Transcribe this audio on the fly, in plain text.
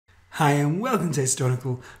Hi and welcome to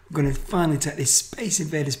Historical. We're going to finally take this Space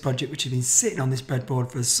Invaders project, which has been sitting on this breadboard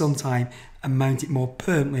for some time, and mount it more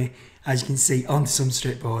permanently, as you can see, onto some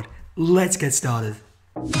strip board. Let's get started.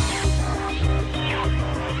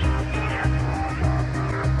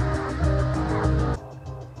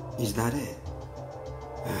 Is that it?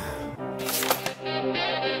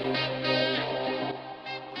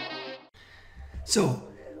 So,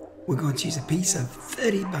 we're going to use a piece of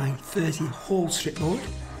 30 by 30 whole strip board.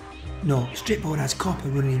 No, strip board has copper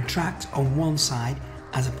running in tracks on one side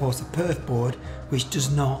as opposed to perf board, which does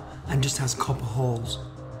not and just has copper holes.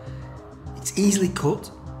 It's easily cut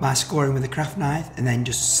by scoring with a craft knife and then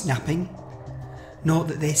just snapping. Note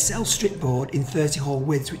that they sell strip board in 30 hole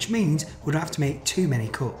widths, which means we don't have to make too many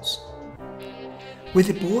cuts. With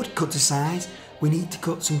the board cut to size, we need to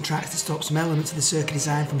cut some tracks to stop some elements of the circuit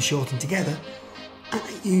design from shorting together. I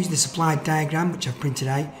use the supplied diagram which I've printed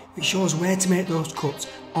out, which shows where to make those cuts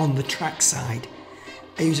on the track side.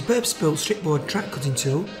 I use a purpose-built strip board track cutting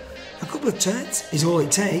tool. A couple of turns is all it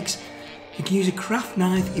takes. You can use a craft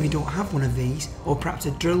knife if you don't have one of these, or perhaps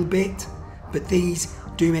a drill bit, but these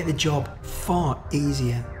do make the job far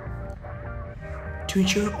easier. To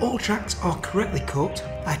ensure all tracks are correctly cut,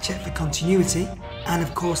 I check for continuity, and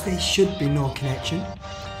of course there should be no connection.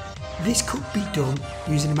 This could be done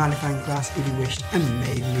using a magnifying glass if you wished, and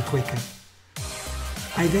maybe be quicker.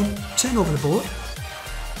 I then turn over the board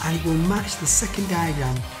and it will match the second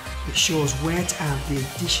diagram that shows where to add the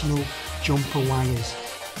additional jumper wires.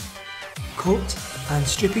 Cut and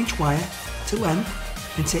strip each wire to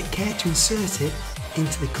length and take care to insert it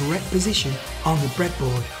into the correct position on the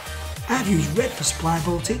breadboard. I've used red for supply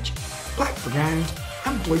voltage, black for ground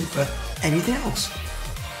and blue for anything else.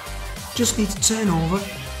 Just need to turn over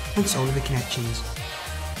and solder the connections.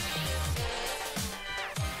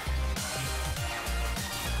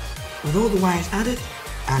 With all the wires added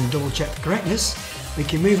and double check the correctness, we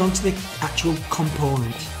can move on to the actual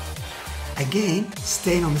component. Again,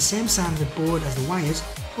 staying on the same side of the board as the wires,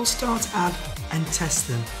 we'll start to add and test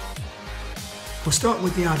them. We'll start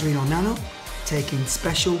with the Arduino Nano, taking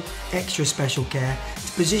extra special care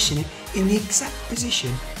to position it in the exact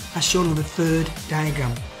position as shown on the third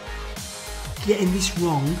diagram. Getting this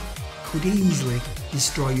wrong could easily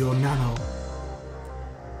destroy your Nano.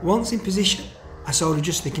 Once in position, I solder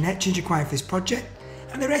just the connections required for this project,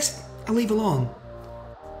 and the rest I leave alone.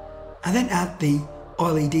 I then add the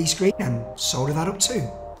LED screen and solder that up too.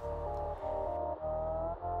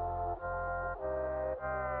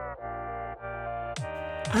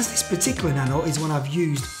 As this particular Nano is one I've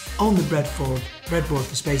used on the breadboard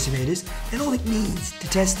for Space Invaders, then all it needs to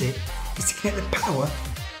test it is to connect the power,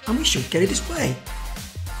 and we should get a display.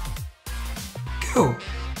 Cool,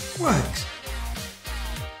 works.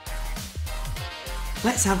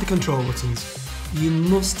 Let's have the control buttons. You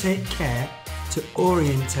must take care to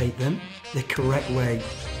orientate them the correct way.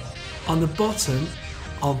 On the bottom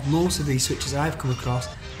of most of these switches I've come across,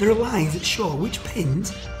 there are lines that show which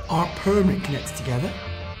pins are permanently connected together,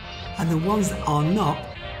 and the ones that are not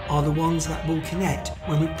are the ones that will connect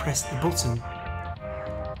when we press the button.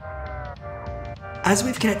 As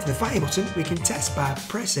we've connected the fire button, we can test by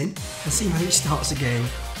pressing and see how it starts again.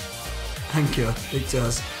 Thank you, it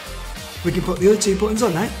does. We can put the other two buttons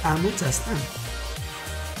on now and we'll test them.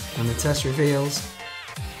 And the test reveals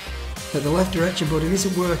that the left direction button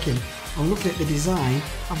isn't working. On looking at the design,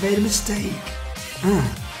 I've made a mistake.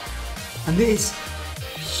 And this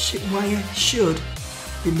wire should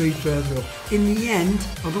be moved further up. In the end,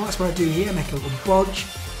 although that's what I do here, I make a little bodge,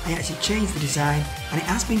 I actually changed the design and it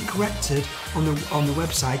has been corrected on the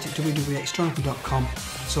website at www.extronical.com,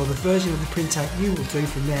 so the version of the printout you will do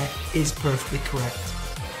from there is perfectly correct.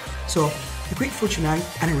 So a quick footage now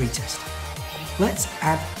and a retest. Let's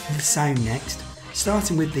add the sound next,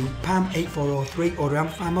 starting with the PAM8403 audio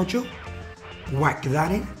amplifier module. Whack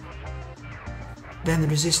that in. Then the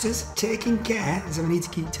resistors, taking care, as I need to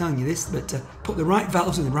keep telling you this, but to put the right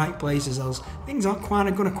valves in the right places, else things aren't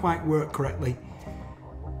going to quite work correctly.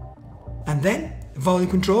 And then volume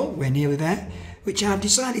control, we're nearly there, which I've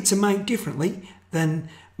decided to mount differently than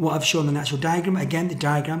what I've shown in the actual diagram. Again, the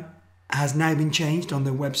diagram has now been changed on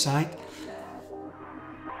the website.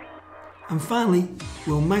 And finally,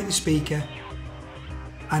 we'll mount the speaker,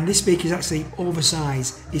 and this speaker is actually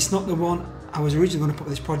oversized. It's not the one I was originally going to put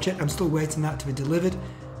with this project. I'm still waiting that to be delivered,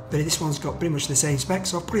 but this one's got pretty much the same spec,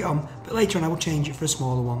 so I'll put it on, but later on I will change it for a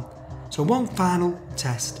smaller one. So one final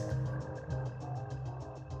test.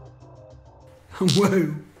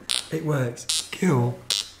 Whoa, it works. Cool.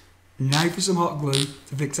 Now for some hot glue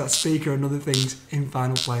to fix that speaker and other things in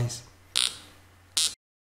final place.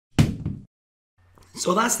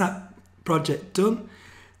 So that's that project done.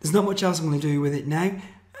 There's not much else I'm going to do with it now.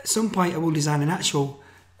 At some point I will design an actual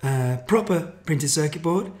proper printed circuit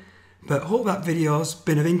board, but hope that video's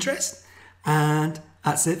been of interest, and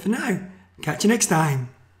that's it for now. Catch you next time.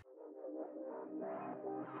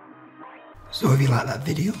 So if you like that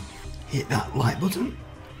video, hit that like button.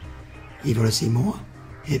 If you want to see more,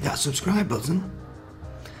 hit that subscribe button.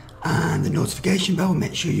 And the notification bell,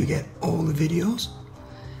 make sure you get all the videos.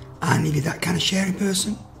 And if you're that kind of sharing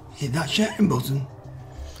person, hit that sharing button.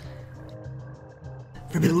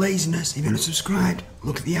 For a bit of laziness, if you're not subscribed,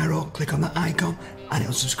 look at the arrow, click on that icon, and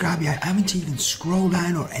it'll subscribe you. I haven't even scrolled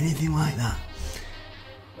down or anything like that.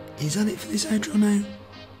 Is that it for this outro now?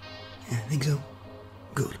 Yeah, I think so.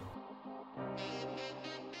 Good.